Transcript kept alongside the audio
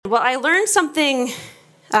Well, I learned something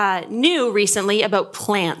new recently about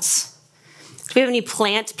plants. Do we have any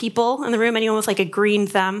plant people in the room? Anyone with like a green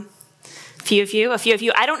thumb? A few of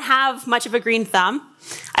you. I don't have much of a green thumb.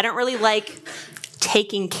 I don't really like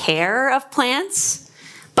taking care of plants,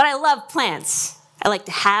 but I love plants. I like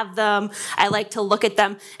to have them. I like to look at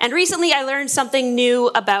them. And recently I learned something new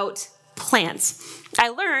about plants. I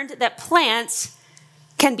learned that plants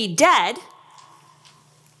can be dead,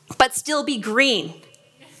 but still be green.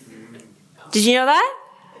 Did you know that?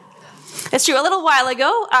 That's true. A little while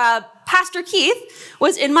ago, Pastor Keith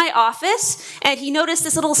was in my office, and he noticed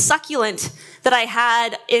this little succulent that I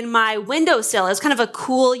had in my windowsill. It was kind of a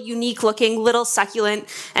cool, unique-looking little succulent,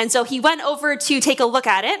 and so he went over to take a look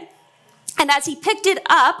at it. And as he picked it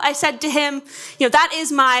up, I said to him, that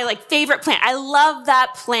is my favorite plant. I love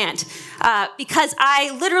that plant because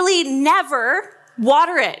I literally never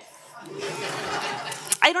water it.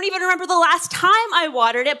 I don't even remember the last time I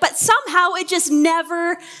watered it, but somehow it just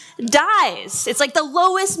never dies. It's like the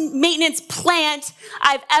lowest maintenance plant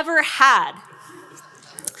I've ever had.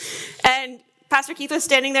 And Pastor Keith was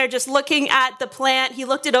standing there just looking at the plant. He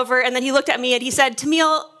looked it over, and then he looked at me and he said,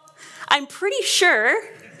 "Tamille, I'm pretty sure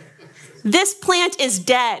this plant is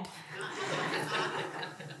dead.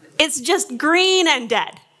 It's just green and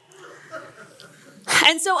dead."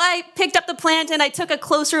 And so I picked up the plant and I took a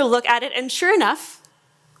closer look at it, and sure enough,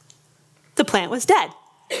 the plant was dead.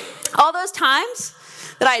 All those times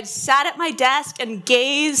that I had sat at my desk and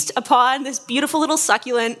gazed upon this beautiful little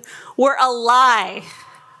succulent were a lie.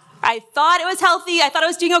 I thought it was healthy. I thought I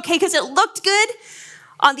was doing okay because it looked good.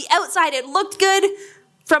 On the outside, it looked good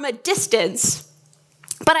from a distance.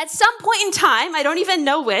 But at some point in time, I don't even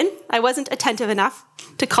know when, I wasn't attentive enough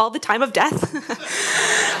to call the time of death.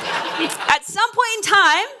 At some point in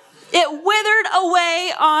time, it withered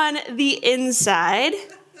away on the inside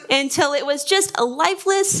until it was just a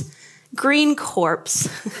lifeless green corpse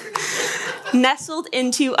nestled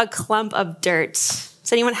into a clump of dirt.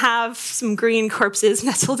 Does anyone have some green corpses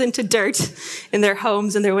nestled into dirt in their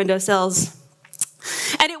homes and their windowsills?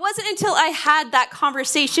 And it wasn't until I had that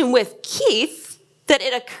conversation with Keith that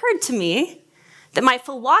it occurred to me that my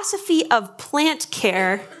philosophy of plant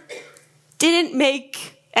care didn't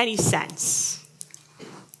make any sense.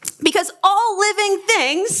 Because all living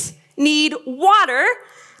things need water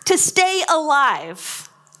to stay alive.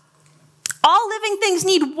 All living things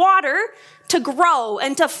need water to grow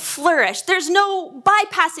and to flourish. There's no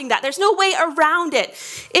bypassing that. There's no way around it.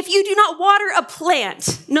 If you do not water a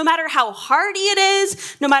plant, no matter how hardy it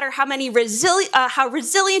is, no matter how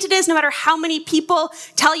resilient it is, no matter how many people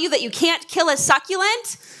tell you that you can't kill a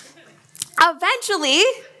succulent, eventually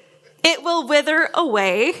it will wither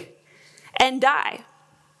away and die.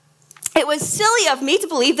 It was silly of me to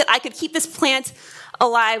believe that I could keep this plant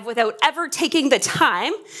alive without ever taking the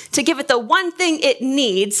time to give it the one thing it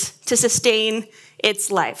needs to sustain its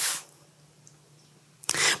life.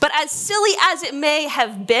 But as silly as it may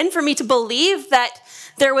have been for me to believe that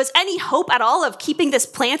there was any hope at all of keeping this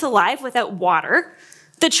plant alive without water,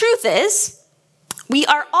 the truth is, we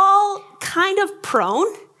are all kind of prone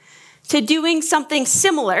to doing something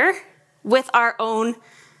similar with our own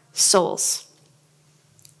souls.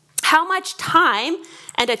 How much time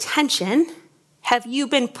and attention have you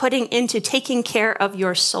been putting into taking care of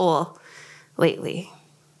your soul lately?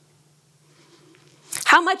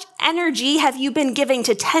 How much energy have you been giving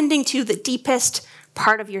to tending to the deepest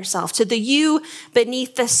part of yourself, to the you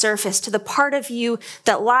beneath the surface, to the part of you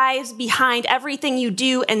that lies behind everything you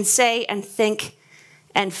do and say and think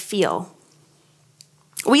and feel?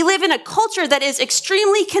 We live in a culture that is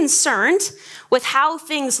extremely concerned with how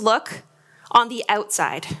things look on the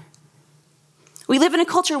outside. We live in a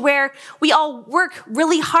culture where we all work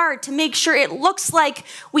really hard to make sure it looks like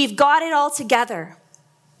we've got it all together.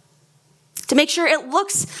 To make sure it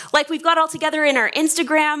looks like we've got it all together in our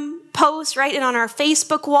Instagram posts, right? And on our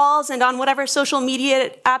Facebook walls and on whatever social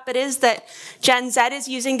media app it is that Gen Z is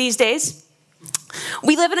using these days.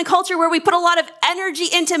 We live in a culture where we put a lot of energy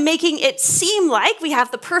into making it seem like we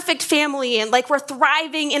have the perfect family and like we're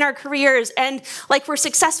thriving in our careers and like we're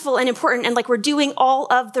successful and important and like we're doing all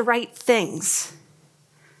of the right things.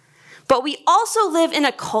 But we also live in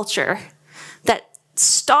a culture that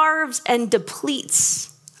starves and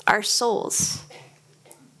depletes our souls.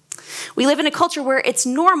 We live in a culture where it's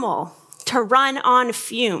normal to run on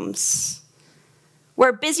fumes,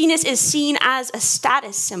 where busyness is seen as a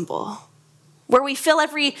status symbol, where we fill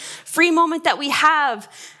every free moment that we have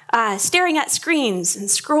staring at screens and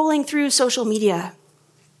scrolling through social media.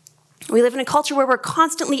 We live in a culture where we're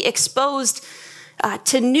constantly exposed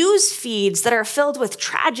to news feeds that are filled with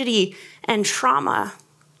tragedy and trauma.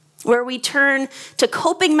 where we turn to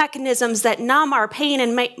coping mechanisms that numb our pain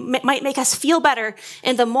and might make us feel better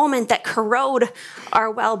in the moment, that corrode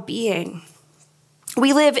our well-being.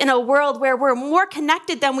 We live in a world where we're more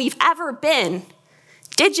connected than we've ever been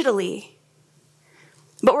digitally,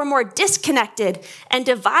 but we're more disconnected and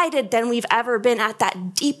divided than we've ever been at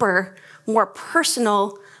that deeper, more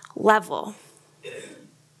personal level.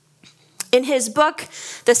 In his book,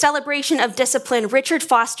 The Celebration of Discipline, Richard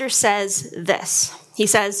Foster says this. He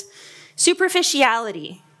says,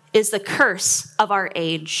 "Superficiality is the curse of our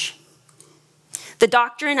age. The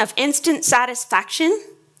doctrine of instant satisfaction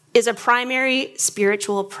is a primary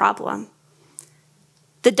spiritual problem.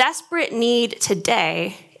 The desperate need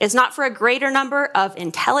today is not for a greater number of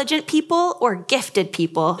intelligent people or gifted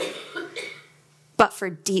people, but for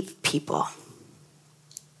deep people."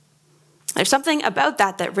 There's something about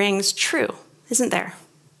that rings true, isn't there?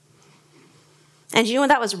 And you know when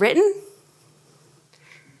that was written?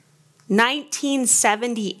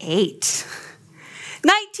 1978.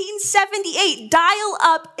 1978,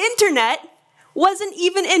 dial-up internet wasn't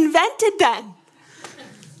even invented then.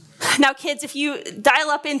 Now, kids, if you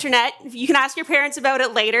dial up internet, you can ask your parents about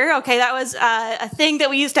it later. Okay, that was a thing that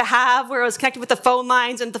we used to have where it was connected with the phone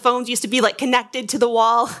lines, and the phones used to be like connected to the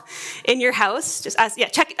wall in your house. Just ask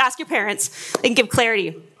your parents. They can give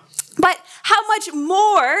clarity. But how much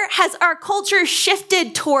more has our culture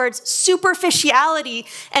shifted towards superficiality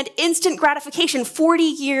and instant gratification 40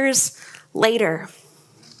 years later?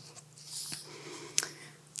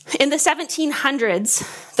 In the 1700s,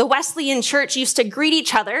 the Wesleyan Church used to greet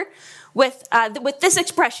each other with this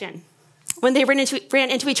expression. When they ran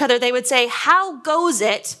into each other, they would say, "How goes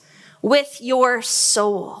it with your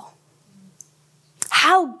soul?"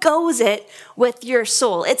 How goes it with your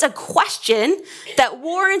soul? It's a question that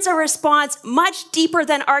warrants a response much deeper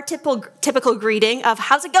than our typical greeting of,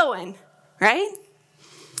 "How's it going?" Right?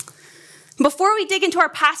 Before we dig into our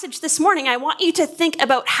passage this morning, I want you to think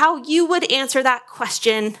about how you would answer that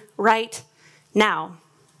question right now.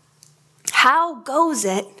 How goes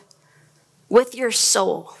it with your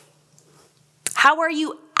soul? How are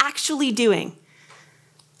you actually doing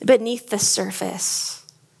beneath the surface?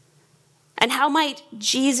 And how might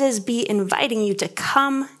Jesus be inviting you to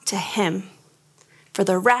come to him for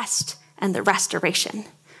the rest and the restoration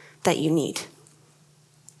that you need?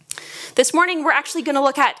 This morning, we're actually going to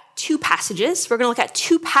look at two passages. We're going to look at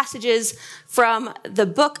two passages from the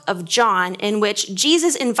book of John in which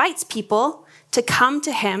Jesus invites people to come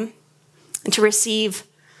to him and to receive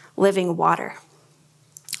living water.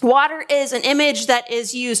 Water is an image that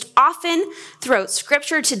is used often throughout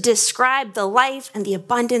Scripture to describe the life and the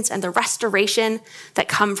abundance and the restoration that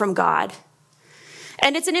come from God.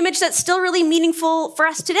 And it's an image that's still really meaningful for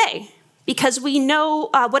us today, because we know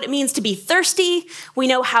what it means to be thirsty. We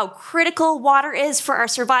know how critical water is for our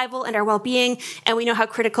survival and our well-being, and we know how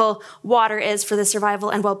critical water is for the survival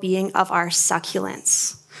and well-being of our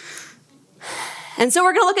succulents. And so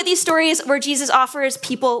we're going to look at these stories where Jesus offers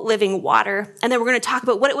people living water, and then we're going to talk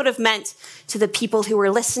about what it would have meant to the people who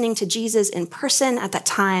were listening to Jesus in person at that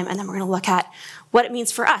time, and then we're going to look at what it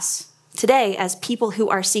means for us today as people who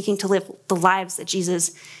are seeking to live the lives that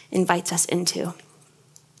Jesus invites us into.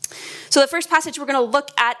 So the first passage we're going to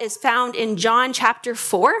look at is found in John chapter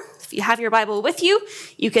 4. If you have your Bible with you,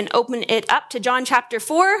 you can open it up to John chapter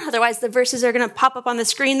 4. Otherwise, the verses are going to pop up on the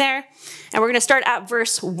screen there. And we're going to start at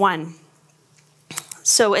verse 1.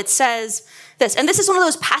 So it says this, and this is one of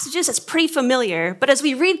those passages that's pretty familiar, but as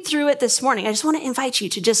we read through it this morning, I just want to invite you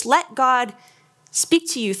to just let God speak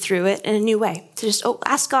to you through it in a new way. To just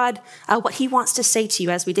ask God what he wants to say to you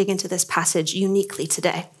as we dig into this passage uniquely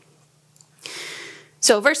today.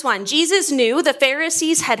 So verse 1, Jesus knew the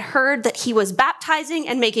Pharisees had heard that he was baptizing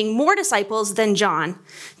and making more disciples than John.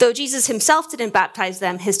 Though Jesus himself didn't baptize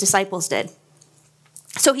them, his disciples did.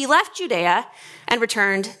 So he left Judea and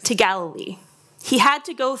returned to Galilee. He had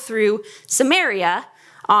to go through Samaria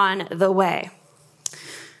on the way.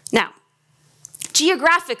 Now,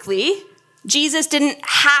 geographically, Jesus didn't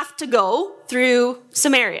have to go through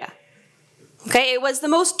Samaria. Okay, it was the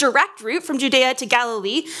most direct route from Judea to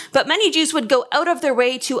Galilee, but many Jews would go out of their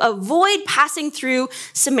way to avoid passing through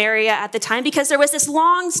Samaria at the time because there was this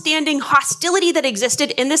long-standing hostility that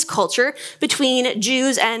existed in this culture between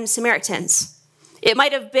Jews and Samaritans. It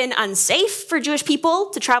might have been unsafe for Jewish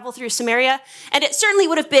people to travel through Samaria, and it certainly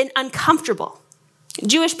would have been uncomfortable.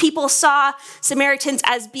 Jewish people saw Samaritans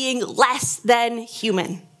as being less than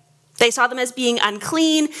human. They saw them as being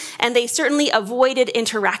unclean, and they certainly avoided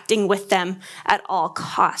interacting with them at all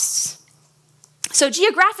costs. So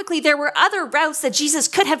geographically, there were other routes that Jesus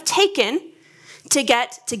could have taken to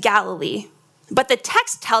get to Galilee. But the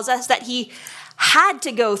text tells us that he had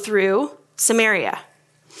to go through Samaria.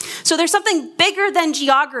 So there's something bigger than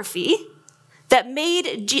geography that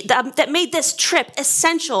made this trip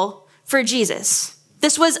essential for Jesus.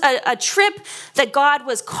 This was a trip that God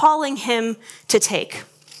was calling him to take.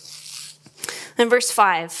 In verse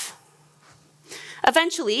 5,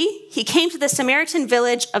 eventually he came to the Samaritan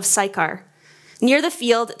village of Sychar, near the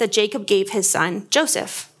field that Jacob gave his son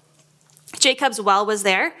Joseph. Jacob's well was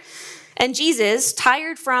there, and Jesus,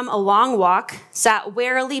 tired from a long walk, sat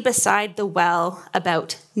wearily beside the well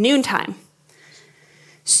about noontime.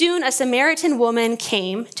 Soon a Samaritan woman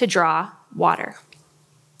came to draw water.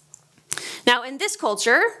 Now, in this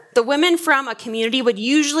culture, the women from a community would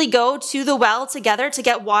usually go to the well together to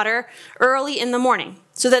get water early in the morning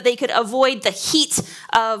so that they could avoid the heat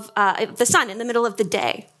of the sun in the middle of the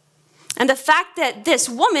day. And the fact that this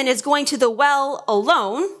woman is going to the well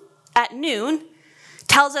alone at noon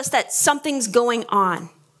tells us that something's going on,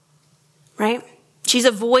 right? She's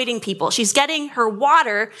avoiding people. She's getting her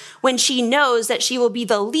water when she knows that she will be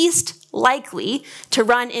the least likely to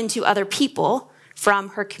run into other people from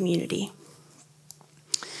her community.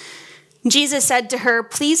 Jesus said to her,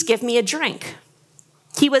 "Please give me a drink."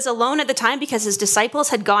 He was alone at the time because his disciples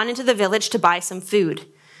had gone into the village to buy some food.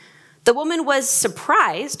 The woman was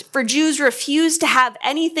surprised, for Jews refused to have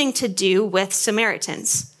anything to do with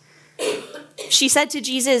Samaritans. She said to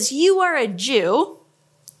Jesus, "You are a Jew,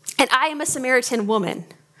 and I am a Samaritan woman.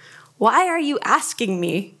 Why are you asking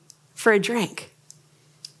me for a drink?"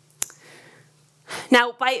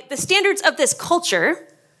 Now, by the standards of this culture,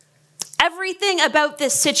 everything about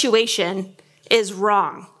this situation is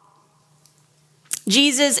wrong.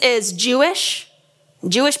 Jesus is Jewish.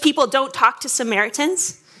 Jewish people don't talk to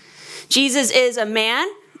Samaritans. Jesus is a man.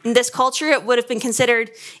 In this culture, it would have been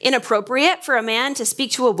considered inappropriate for a man to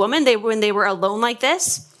speak to a woman when they were alone like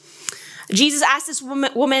this. Jesus asked this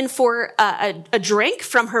woman for a drink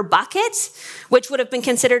from her bucket, which would have been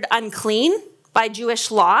considered unclean by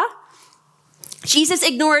Jewish law. Jesus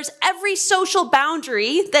ignores every social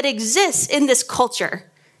boundary that exists in this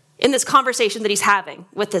culture, in this conversation that he's having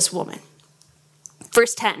with this woman.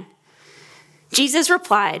 Verse 10, Jesus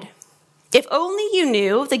replied, "If only you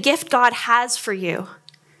knew the gift God has for you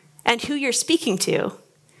and who you're speaking to,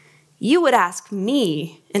 you would ask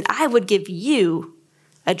me, and I would give you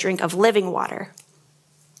a drink of living water."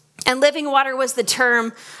 And living water was the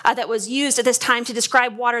term that was used at this time to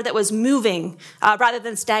describe water that was moving rather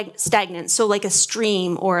than stagnant, so like a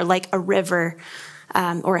stream or like a river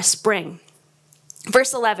or a spring.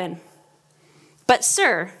 Verse 11, "But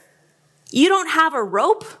sir, you don't have a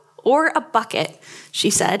rope or a bucket,"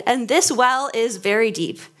 she said, "and this well is very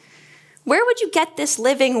deep. Where would you get this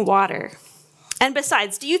living water? And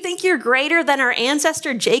besides, do you think you're greater than our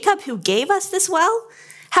ancestor Jacob, who gave us this well?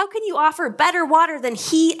 How can you offer better water than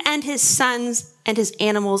he and his sons and his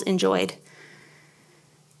animals enjoyed?"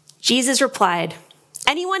 Jesus replied,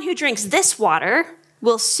 "Anyone who drinks this water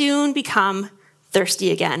will soon become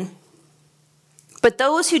thirsty again. But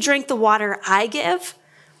those who drink the water I give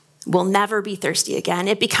will never be thirsty again.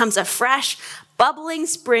 It becomes a fresh, bubbling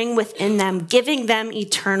spring within them, giving them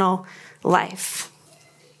eternal life."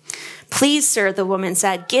 "Please, sir," the woman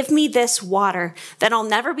said, "give me this water, then I'll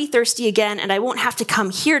never be thirsty again, and I won't have to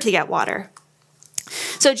come here to get water."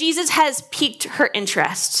 So Jesus has piqued her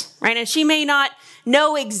interest, right? And she may not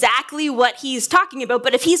know exactly what he's talking about,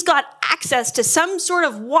 but if he's got access to some sort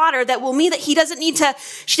of water that will mean that she doesn't need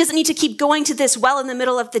to keep going to this well in the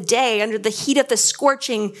middle of the day under the heat of the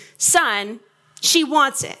scorching sun, she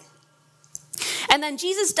wants it. And then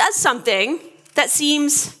Jesus does something that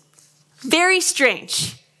seems very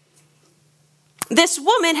strange. This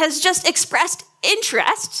woman has just expressed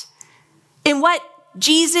interest in what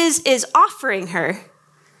Jesus is offering her,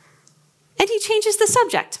 and he changes the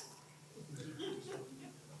subject.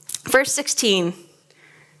 Verse 16,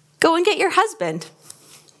 "Go and get your husband,"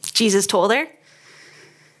 Jesus told her.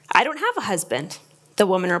 "I don't have a husband," the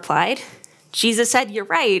woman replied. Jesus said, "You're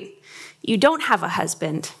right, you don't have a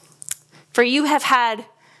husband, for you have had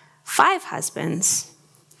 5 husbands,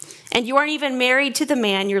 and you aren't even married to the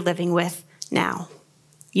man you're living with now.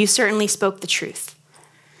 You certainly spoke the truth."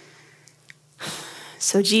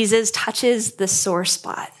 So Jesus touches the sore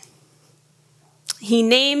spot. He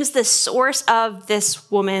names the source of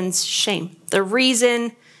this woman's shame, the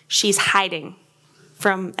reason she's hiding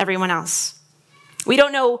from everyone else. We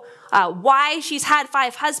don't know why she's had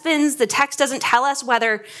 5 husbands. The text doesn't tell us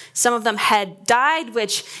whether some of them had died,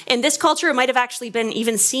 which in this culture might have actually been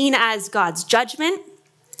even seen as God's judgment.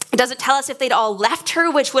 It doesn't tell us if they'd all left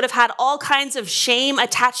her, which would have had all kinds of shame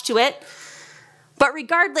attached to it. But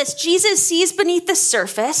regardless, Jesus sees beneath the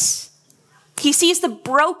surface, He sees the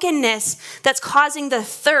brokenness that's causing the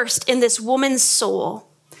thirst in this woman's soul.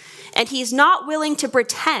 And he's not willing to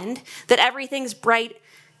pretend that everything's bright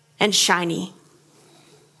and shiny.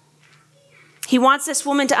 He wants this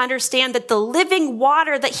woman to understand that the living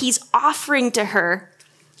water that he's offering to her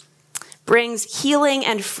brings healing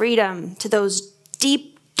and freedom to those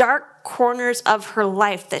deep, dark corners of her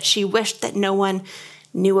life that she wished that no one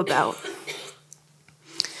knew about.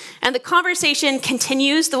 And the conversation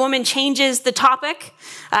continues. The woman changes the topic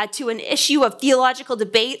to an issue of theological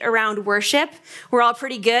debate around worship. We're all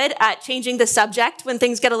pretty good at changing the subject when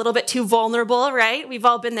things get a little bit too vulnerable, right? We've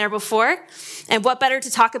all been there before. And what better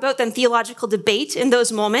to talk about than theological debate in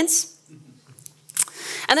those moments?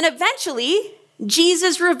 And then eventually,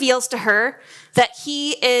 Jesus reveals to her that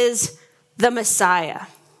he is the Messiah.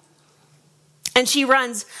 And she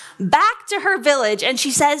runs back to her village and she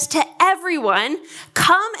says to everyone,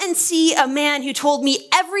 "Come and see a man who told me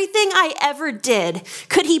everything I ever did.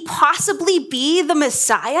 Could he possibly be the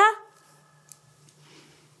Messiah?"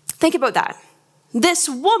 Think about that. This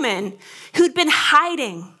woman who'd been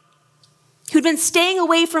hiding, who'd been staying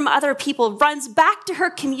away from other people, runs back to her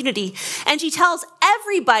community and she tells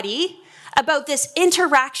everybody about this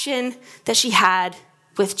interaction that she had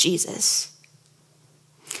with Jesus.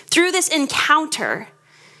 Through this encounter,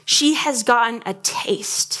 she has gotten a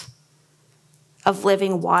taste of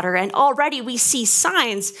living water. And already we see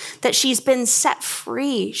signs that she's been set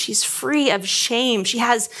free. She's free of shame. She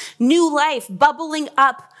has new life bubbling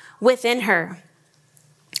up within her.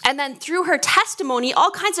 And then through her testimony,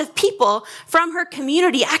 all kinds of people from her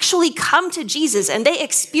community actually come to Jesus and they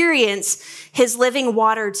experience his living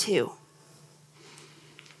water too.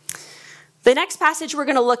 The next passage we're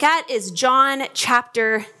going to look at is John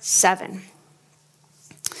chapter 7.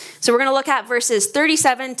 So we're going to look at verses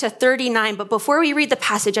 37 to 39, but before we read the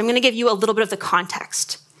passage, I'm going to give you a little bit of the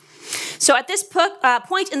context. So at this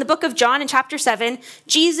point in the book of John in chapter 7,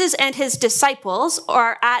 Jesus and his disciples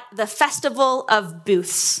are at the Festival of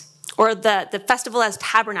Booths, or the Festival as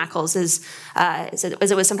Tabernacles, as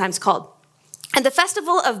it was sometimes called. And the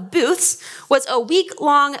Festival of Booths was a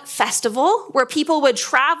week-long festival where people would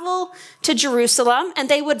travel to Jerusalem and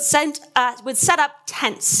they would set up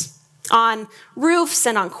tents on roofs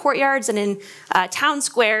and on courtyards and in town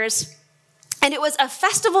squares. And it was a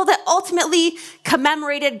festival that ultimately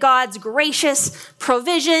commemorated God's gracious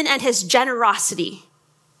provision and his generosity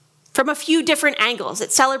from a few different angles.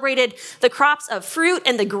 It celebrated the crops of fruit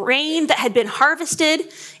and the grain that had been harvested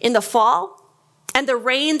in the fall, and the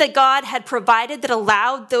rain that God had provided that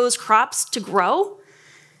allowed those crops to grow.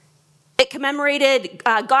 It commemorated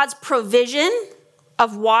God's provision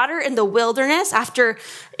of water in the wilderness after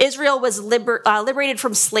Israel was liberated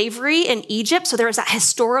from slavery in Egypt. So there was that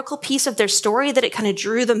historical piece of their story that it kind of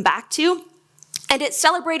drew them back to. And it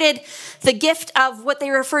celebrated the gift of what they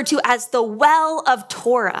referred to as the well of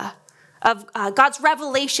Torah, of God's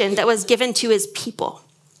revelation that was given to his people.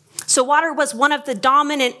 So water was one of the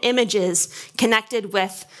dominant images connected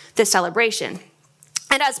with this celebration.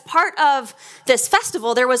 And as part of this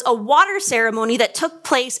festival, there was a water ceremony that took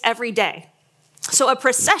place every day. So a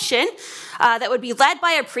procession that would be led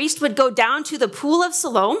by a priest would go down to the pool of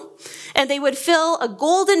Siloam, and they would fill a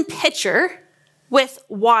golden pitcher with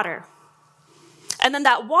water. And then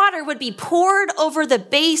that water would be poured over the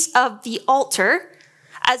base of the altar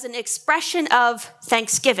as an expression of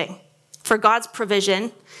thanksgiving for God's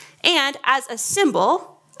provision and as a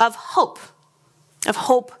symbol of hope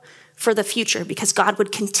for the future, because God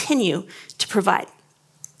would continue to provide.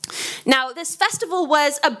 Now, this festival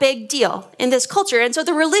was a big deal in this culture, and so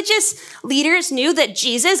the religious leaders knew that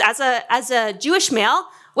Jesus, as a Jewish male,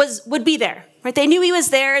 would be there. Right? They knew he was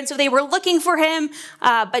there, and so they were looking for him,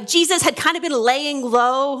 but Jesus had kind of been laying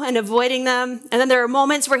low and avoiding them. And then there are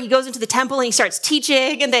moments where he goes into the temple and he starts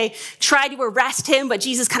teaching, and they try to arrest him, but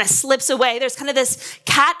Jesus kind of slips away. There's kind of this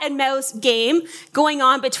cat and mouse game going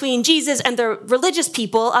on between Jesus and the religious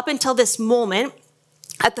people up until this moment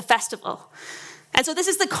at the festival. And so this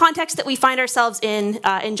is the context that we find ourselves in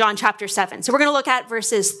John chapter 7. So we're going to look at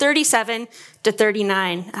verses 37 to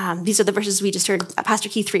 39. These are the verses we just heard Pastor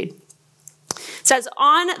Keith read. It says,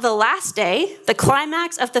 on the last day, the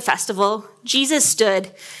climax of the festival, Jesus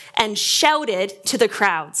stood and shouted to the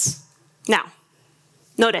crowds. Now,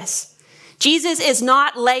 notice, Jesus is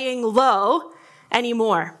not laying low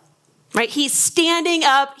anymore, right? He's standing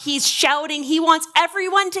up, he's shouting, he wants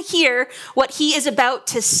everyone to hear what he is about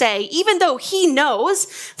to say, even though he knows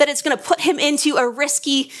that it's going to put him into a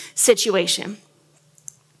risky situation.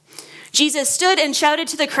 Jesus stood and shouted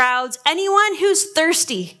to the crowds, anyone who's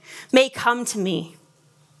thirsty may come to me.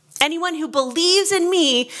 Anyone who believes in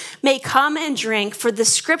me may come and drink, for the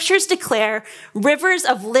scriptures declare rivers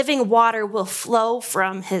of living water will flow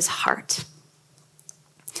from his heart.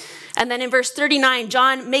 And then in verse 39,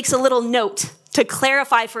 John makes a little note to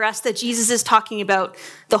clarify for us that Jesus is talking about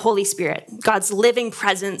the Holy Spirit, God's living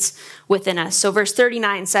presence within us. So verse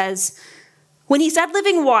 39 says, when he said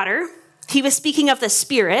living water, he was speaking of the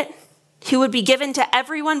Spirit who would be given to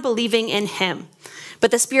everyone believing in him.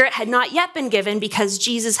 But the Spirit had not yet been given because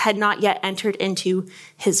Jesus had not yet entered into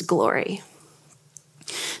his glory.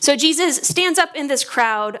 So Jesus stands up in this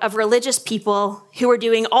crowd of religious people who were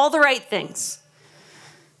doing all the right things.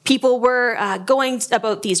 People were going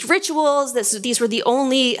about these rituals. These were the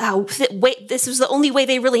only way. This was the only way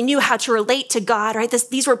they really knew how to relate to God, right?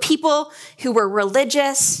 These were people who were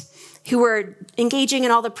religious, who were engaging in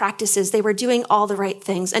all the practices. They were doing all the right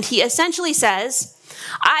things. And he essentially says,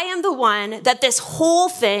 I am the one that this whole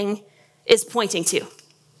thing is pointing to.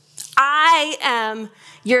 I am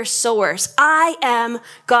your source. I am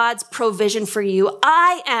God's provision for you.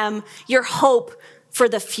 I am your hope for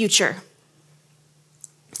the future.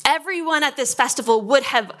 Everyone at this festival would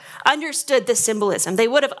have understood the symbolism. They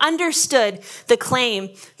would have understood the claim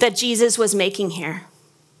that Jesus was making here.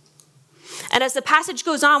 And as the passage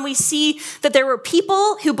goes on, we see that there were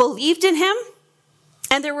people who believed in him,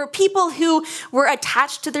 and there were people who were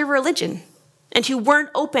attached to their religion and who weren't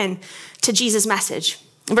open to Jesus' message.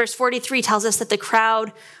 Verse 43 tells us that the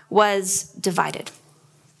crowd was divided.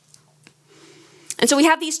 And so we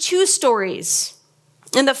have these two stories.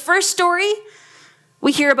 In the first story,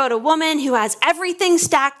 we hear about a woman who has everything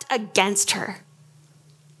stacked against her.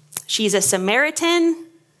 She's a Samaritan.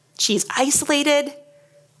 She's isolated.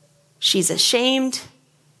 She's ashamed.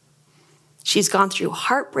 She's gone through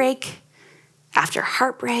heartbreak after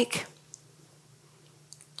heartbreak.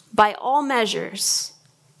 By all measures,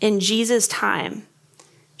 in Jesus' time,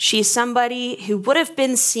 she's somebody who would have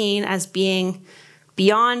been seen as being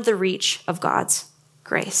beyond the reach of God's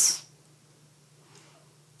grace.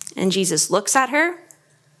 And Jesus looks at her,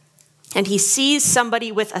 and he sees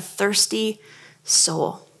somebody with a thirsty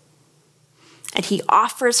soul. And he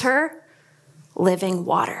offers her living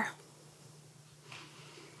water.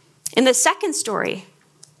 In the second story,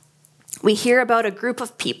 we hear about a group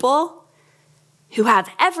of people who have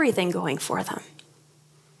everything going for them.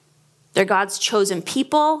 They're God's chosen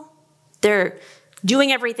people. They're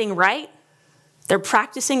doing everything right. They're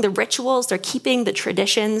practicing the rituals. They're keeping the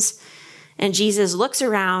traditions. And Jesus looks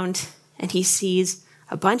around and he sees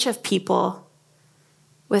a bunch of people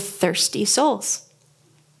with thirsty souls.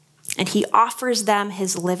 And he offers them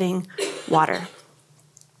his living water.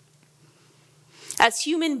 As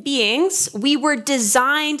human beings, we were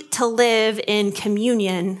designed to live in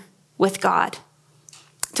communion with God,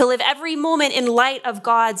 to live every moment in light of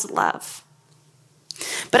God's love.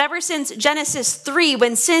 But ever since Genesis 3,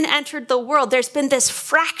 when sin entered the world, there's been this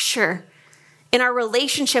fracture in our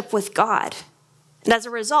relationship with God. And as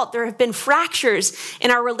a result, there have been fractures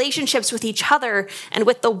in our relationships with each other and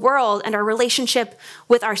with the world and our relationship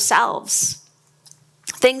with ourselves.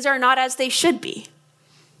 Things are not as they should be.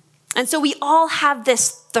 And so we all have this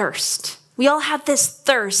thirst. We all have this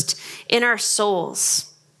thirst in our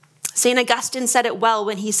souls. St. Augustine said it well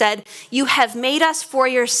when he said, "You have made us for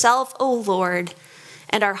yourself, O Lord,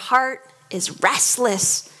 and our heart is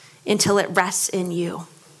restless until it rests in you."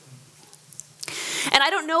 And I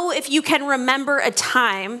don't know if you can remember a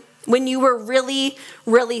time when you were really,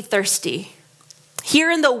 really thirsty.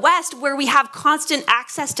 Here in the West, where we have constant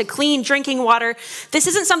access to clean drinking water, this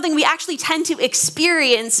isn't something we actually tend to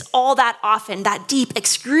experience all that often, that deep,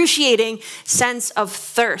 excruciating sense of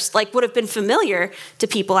thirst, like would have been familiar to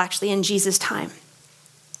people actually in Jesus' time.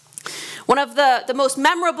 One of the most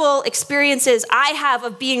memorable experiences I have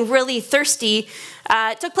of being really thirsty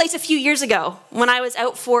took place a few years ago when I was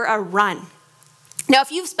out for a run. Now,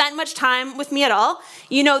 if you've spent much time with me at all,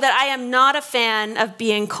 you know that I am not a fan of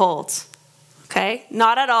being cold. Okay,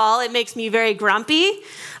 not at all. It makes me very grumpy.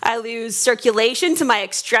 I lose circulation to my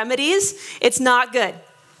extremities. It's not good.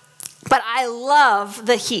 But I love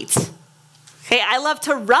the heat. Okay, I love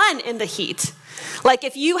to run in the heat. Like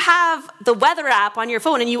if you have the weather app on your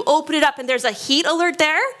phone and you open it up and there's a heat alert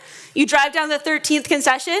there, you drive down the 13th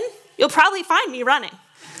concession, you'll probably find me running.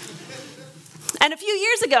 And a few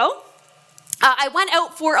years ago, I went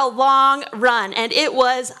out for a long run and it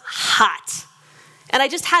was hot. And I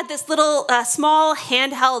just had this little small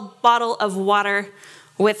handheld bottle of water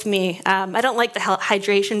with me. I don't like the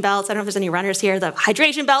hydration belts. I don't know if there's any runners here. The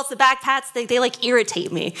hydration belts, the backpacks, they like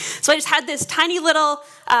irritate me. So I just had this tiny little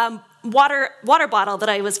water bottle that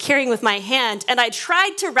I was carrying with my hand. And I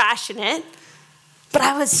tried to ration it, but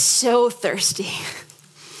I was so thirsty.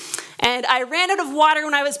 And I ran out of water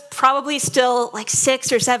when I was probably still like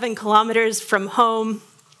 6 or 7 kilometers from home.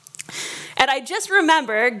 And I just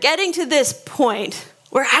remember getting to this point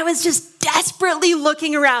where I was just desperately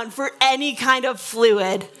looking around for any kind of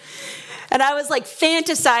fluid. And I was like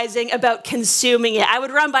fantasizing about consuming it. I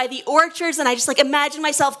would run by the orchards and I just like imagine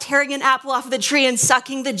myself tearing an apple off of the tree and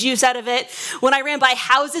sucking the juice out of it. When I ran by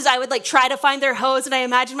houses, I would like try to find their hose and I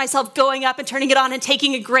imagined myself going up and turning it on and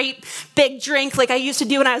taking a great big drink like I used to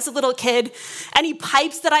do when I was a little kid. Any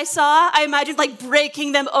pipes that I saw, I imagined like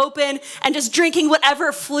breaking them open and just drinking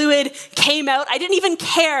whatever fluid came out. I didn't even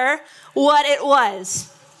care what it was.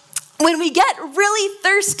 When we get really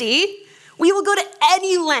thirsty, we will go to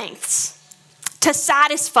any lengths to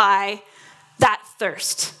satisfy that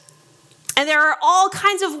thirst. And there are all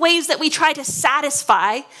kinds of ways that we try to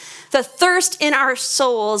satisfy the thirst in our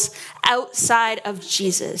souls outside of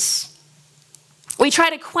Jesus. We try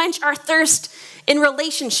to quench our thirst in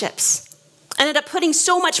relationships and end up putting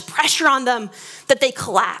so much pressure on them that they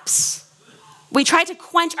collapse. We try to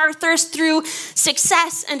quench our thirst through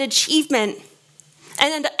success and achievement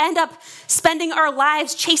and end up spending our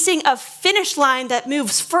lives chasing a finish line that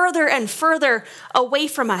moves further and further away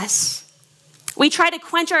from us. We try to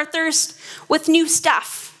quench our thirst with new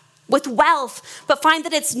stuff, with wealth, but find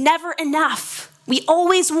that it's never enough. We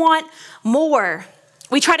always want more.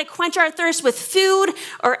 We try to quench our thirst with food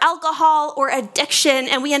or alcohol or addiction,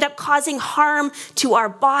 and we end up causing harm to our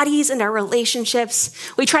bodies and our relationships.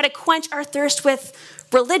 We try to quench our thirst with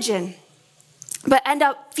religion, but end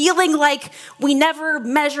up feeling like we never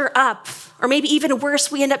measure up. Or maybe even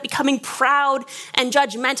worse, we end up becoming proud and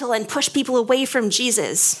judgmental and push people away from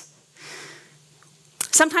Jesus.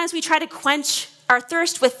 Sometimes we try to quench our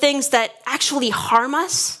thirst with things that actually harm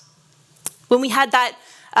us. When we had that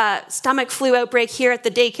stomach flu outbreak here at the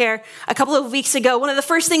daycare a couple of weeks ago, one of the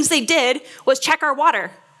first things they did was check our water,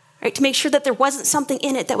 right, to make sure that there wasn't something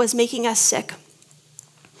in it that was making us sick.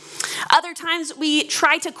 Other times we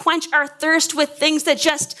try to quench our thirst with things that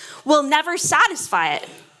just will never satisfy it.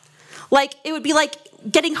 Like it would be like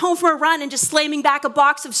getting home from a run and just slamming back a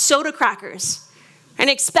box of soda crackers and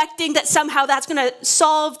expecting that somehow that's going to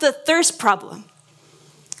solve the thirst problem.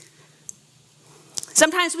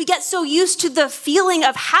 Sometimes we get so used to the feeling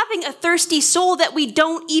of having a thirsty soul that we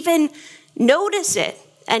don't even notice it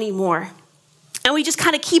anymore. And we just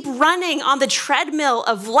kind of keep running on the treadmill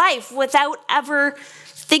of life without ever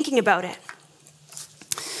thinking about it.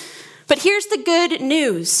 But here's the good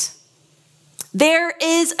news. There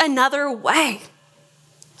is another way.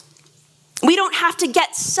 We don't have to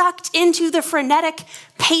get sucked into the frenetic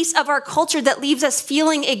pace of our culture that leaves us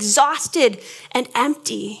feeling exhausted and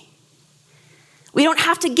empty. We don't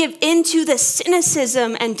have to give into the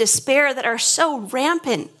cynicism and despair that are so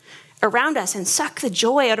rampant around us and suck the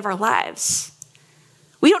joy out of our lives.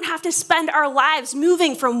 We don't have to spend our lives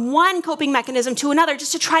moving from one coping mechanism to another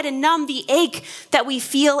just to try to numb the ache that we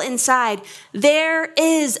feel inside. There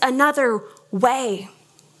is another way.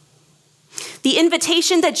 The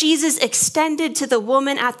invitation that Jesus extended to the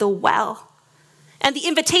woman at the well, and the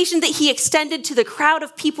invitation that he extended to the crowd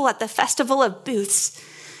of people at the Festival of Booths,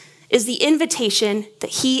 is the invitation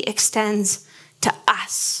that he extends to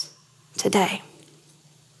us today.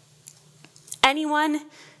 Anyone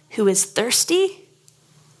who is thirsty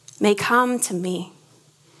may come to me.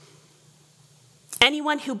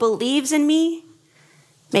 Anyone who believes in me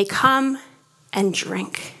may come and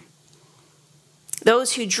drink.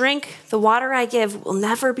 Those who drink the water I give will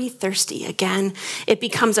never be thirsty again. It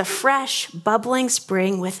becomes a fresh, bubbling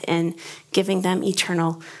spring within, giving them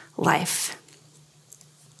eternal life.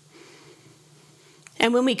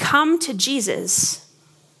 And when we come to Jesus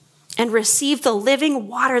and receive the living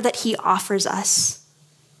water that he offers us,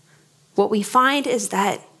 what we find is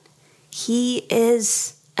that he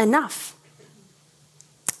is enough.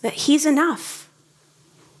 That he's enough.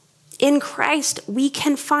 In Christ, we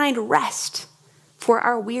can find rest for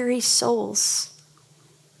our weary souls.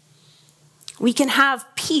 We can have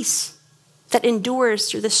peace that endures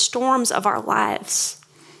through the storms of our lives.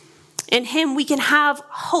 In him, we can have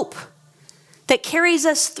hope that carries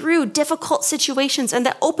us through difficult situations and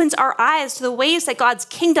that opens our eyes to the ways that God's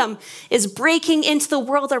kingdom is breaking into the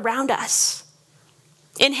world around us.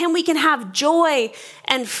 In him, we can have joy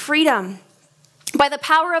and freedom. By the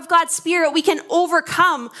power of God's Spirit, we can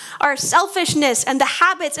overcome our selfishness and the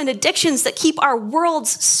habits and addictions that keep our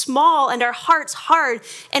worlds small and our hearts hard.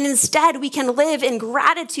 And instead, we can live in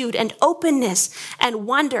gratitude and openness and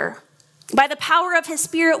wonder. By the power of his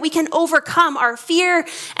Spirit, we can overcome our fear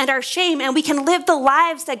and our shame, and we can live the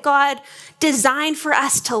lives that God designed for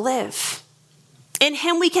us to live. In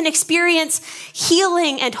him, we can experience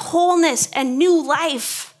healing and wholeness and new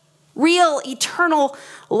life. real eternal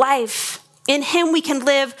life. In him we can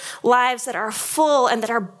live lives that are full and that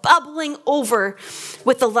are bubbling over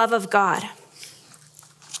with the love of God.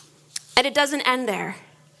 And it doesn't end there.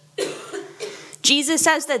 Jesus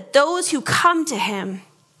says that those who come to him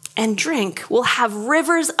and drink will have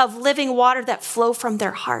rivers of living water that flow from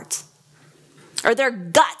their heart. Or their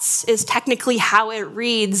guts is technically how it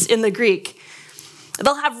reads in the Greek.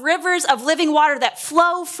 They'll have rivers of living water that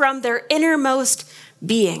flow from their innermost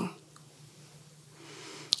being.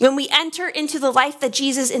 When we enter into the life that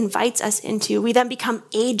Jesus invites us into, we then become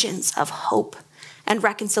agents of hope and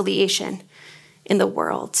reconciliation in the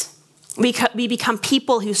world. We become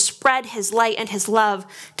people who spread his light and his love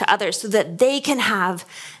to others so that they can have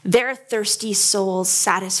their thirsty souls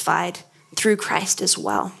satisfied through Christ as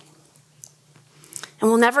well. And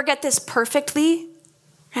we'll never get this perfectly.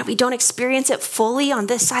 Right? We don't experience it fully on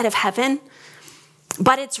this side of heaven,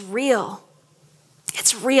 but it's real.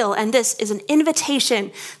 It's real, and this is an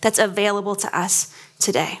invitation that's available to us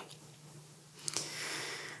today.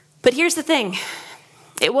 But here's the thing.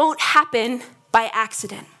 It won't happen by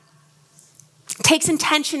accident. It takes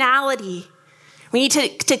intentionality. We need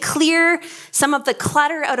to clear some of the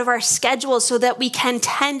clutter out of our schedule so that we can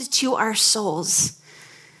tend to our souls.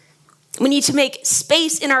 We need to make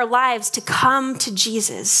space in our lives to come to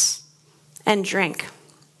Jesus and drink.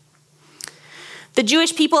 The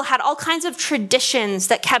Jewish people had all kinds of traditions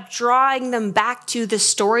that kept drawing them back to the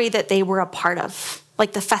story that they were a part of,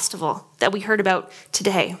 like the festival that we heard about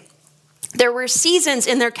today. There were seasons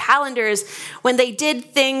in their calendars when they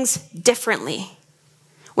did things differently,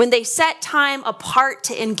 when they set time apart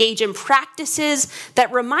to engage in practices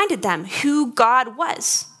that reminded them who God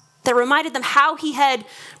was, that reminded them how he had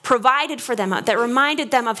provided for them, that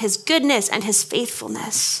reminded them of his goodness and his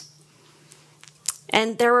faithfulness.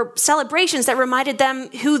 And there were celebrations that reminded them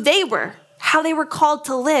who they were, how they were called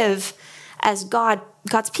to live as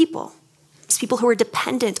God's people, as people who were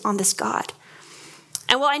dependent on this God.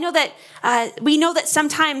 And while I know that we know that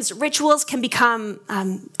sometimes rituals can become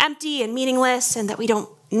empty and meaningless, and that we don't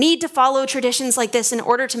need to follow traditions like this in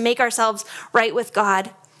order to make ourselves right with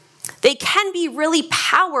God, they can be really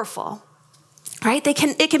powerful, right?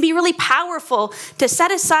 It can be really powerful to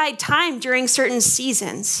set aside time during certain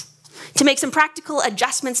seasons, to make some practical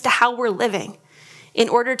adjustments to how we're living in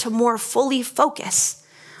order to more fully focus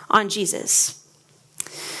on Jesus.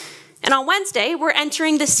 And on Wednesday, we're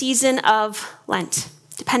entering the season of Lent.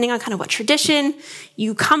 Depending on kind of what tradition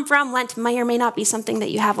you come from, Lent may or may not be something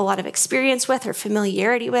that you have a lot of experience with or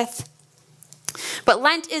familiarity with. But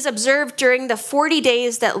Lent is observed during the 40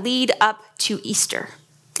 days that lead up to Easter.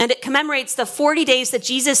 And it commemorates the 40 days that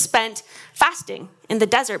Jesus spent fasting in the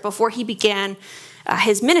desert before he began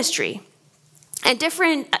his ministry. And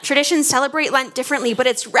different traditions celebrate Lent differently, but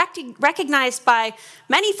it's recognized by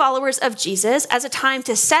many followers of Jesus as a time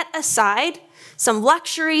to set aside some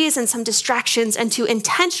luxuries and some distractions and to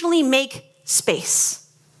intentionally make space,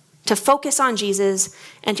 to focus on Jesus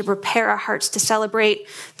and to prepare our hearts to celebrate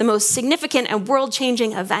the most significant and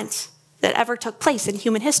world-changing event that ever took place in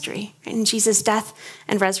human history, in Jesus' death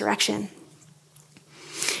and resurrection.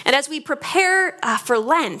 And as we prepare for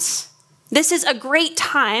Lent, this is a great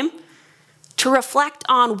time to reflect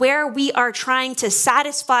on where we are trying to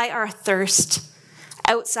satisfy our thirst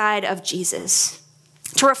outside of Jesus.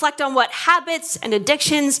 To reflect on what habits and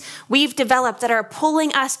addictions we've developed that are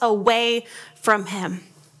pulling us away from him.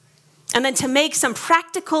 And then to make some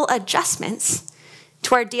practical adjustments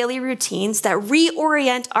to our daily routines that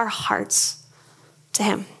reorient our hearts to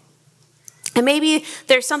him. And maybe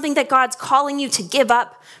there's something that God's calling you to give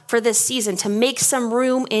up for this season, to make some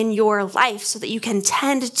room in your life so that you can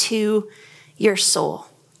tend to your soul.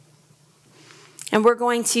 And we're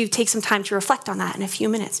going to take some time to reflect on that in a few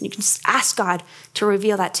minutes. And you can just ask God to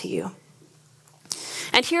reveal that to you.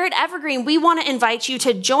 And here at Evergreen, we want to invite you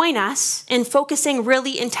to join us in focusing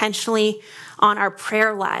really intentionally on our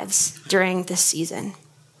prayer lives during this season.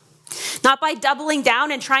 Not by doubling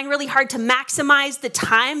down and trying really hard to maximize the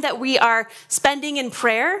time that we are spending in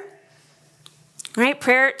prayer. Right?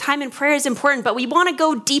 Time in prayer is important, but we want to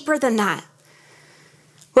go deeper than that.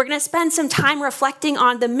 We're going to spend some time reflecting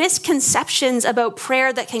on the misconceptions about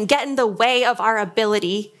prayer that can get in the way of our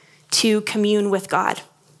ability to commune with God,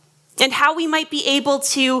 and how we might be able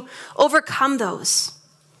to overcome those,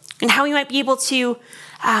 and how we might be able to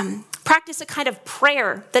practice a kind of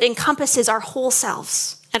prayer that encompasses our whole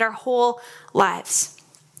selves and our whole lives.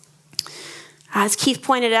 As Keith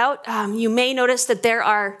pointed out, you may notice that there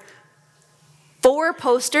are 4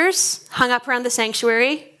 posters hung up around the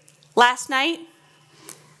sanctuary. Last night,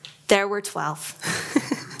 there were 12.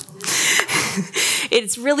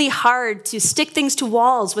 It's really hard to stick things to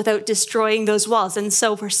walls without destroying those walls. And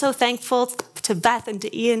so we're so thankful to Beth and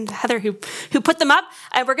to Ian, to Heather, who put them up.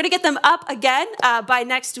 And we're going to get them up again by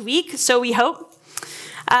next week, so we hope.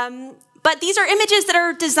 But these are images that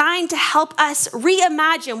are designed to help us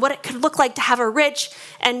reimagine what it could look like to have a rich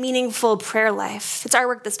and meaningful prayer life. It's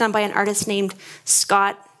artwork that's done by an artist named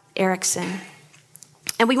Scott Erickson.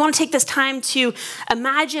 And we want to take this time to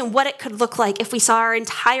imagine what it could look like if we saw our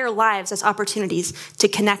entire lives as opportunities to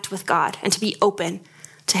connect with God and to be open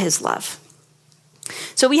to his love.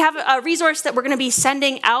 So we have a resource that we're going to be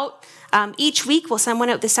sending out each week. We'll send one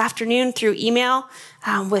out this afternoon through email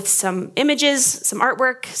with some images, some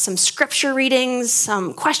artwork, some scripture readings,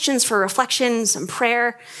 some questions for reflection, some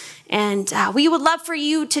prayer. And we would love for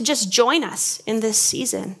you to just join us in this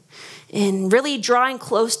season in really drawing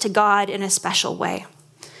close to God in a special way.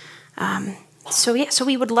 So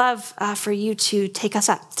we would love for you to take us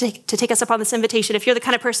up, to take us up on this invitation. If you're the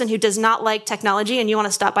kind of person who does not like technology and you want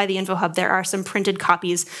to stop by the Info Hub, there are some printed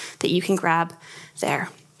copies that you can grab there.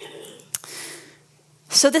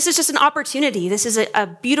 So this is just an opportunity. This is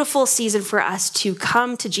a beautiful season for us to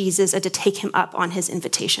come to Jesus and to take him up on his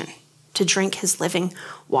invitation, to drink his living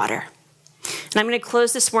water. And I'm going to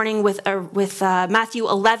close this morning with Matthew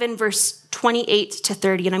 11, verse 28 to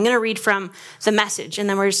 30. And I'm going to read from the Message, and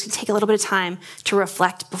then we're just going to take a little bit of time to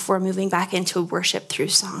reflect before moving back into worship through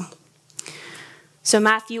song. So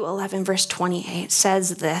Matthew 11, verse 28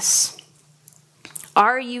 says this: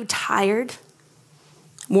 "Are you tired,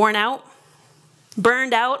 worn out,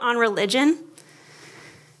 burned out on religion?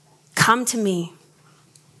 Come to me.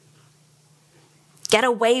 Get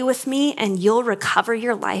away with me and you'll recover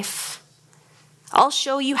your life. I'll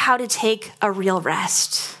show you how to take a real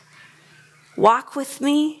rest. Walk with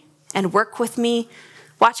me and work with me.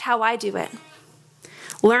 Watch how I do it.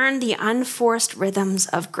 Learn the unforced rhythms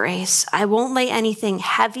of grace. I won't lay anything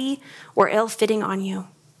heavy or ill-fitting on you.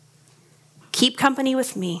 Keep company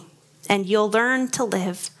with me and you'll learn to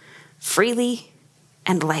live freely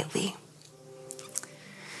and lightly."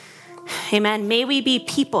 Amen. May we be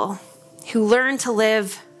people who learn to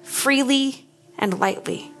live freely and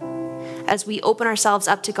lightly as we open ourselves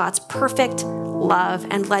up to God's perfect love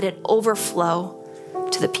and let it overflow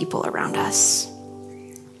to the people around us.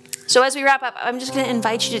 So as we wrap up, I'm just going to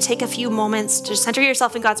invite you to take a few moments to center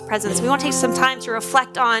yourself in God's presence. We want to take some time to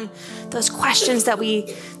reflect on those questions that we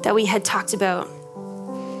had talked about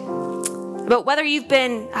whether you've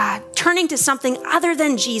been turning to something other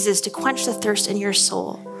than Jesus to quench the thirst in your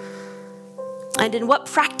soul, and in what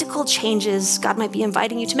practical changes God might be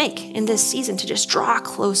inviting you to make in this season to just draw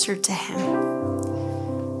closer to him.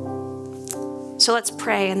 So let's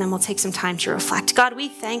pray, and then we'll take some time to reflect. God, we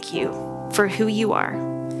thank you for who you are.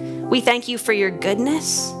 We thank you for your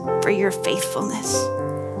goodness, for your faithfulness,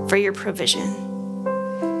 for your provision.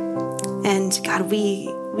 And God, we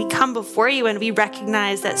come before you and we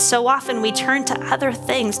recognize that so often we turn to other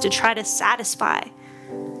things to try to satisfy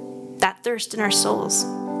that thirst in our souls.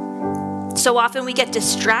 So often we get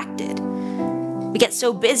distracted. We get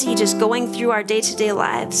so busy just going through our day-to-day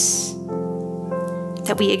lives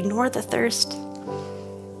that we ignore the thirst.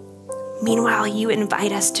 Meanwhile, you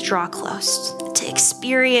invite us to draw close, to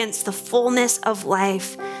experience the fullness of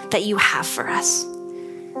life that you have for us.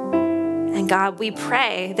 And God, we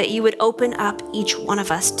pray that you would open up each one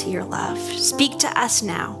of us to your love. Speak to us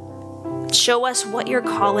now. Show us what you're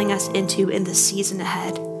calling us into in the season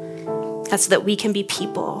ahead. That's so that we can be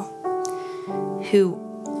people who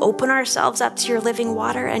open ourselves up to your living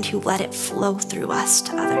water and who let it flow through us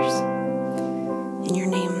to others. In your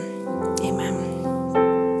name, amen.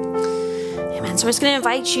 Amen. So I'm just going to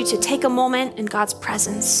invite you to take a moment in God's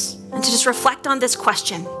presence and to just reflect on this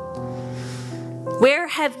question. Where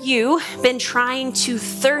have you been trying to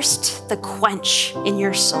thirst the quench in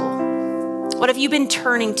your soul? What have you been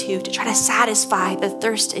turning to try to satisfy the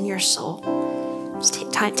thirst in your soul? Just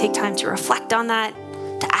take time to reflect on that,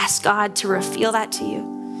 to ask God to reveal that to you.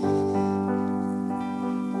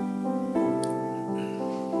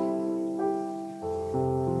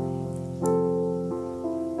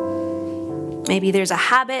 Maybe there's a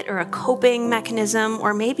habit or a coping mechanism,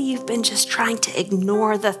 or maybe you've been just trying to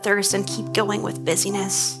ignore the thirst and keep going with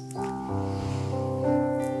busyness.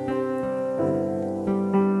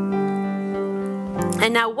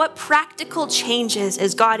 And now, what practical changes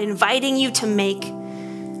is God inviting you to make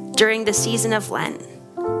during the season of Lent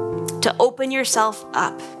to open yourself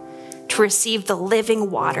up to receive the living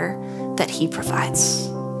water that he provides?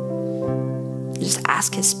 Just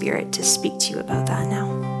ask his Spirit to speak to you about that now.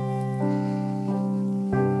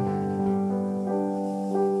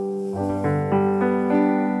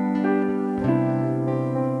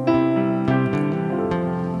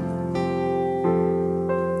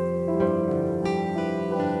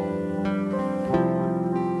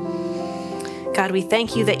 God, we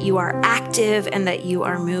thank you that you are active and that you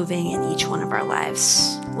are moving in each one of our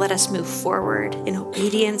lives. Let us move forward in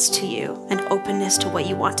obedience to you and openness to what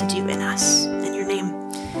you want to do in us.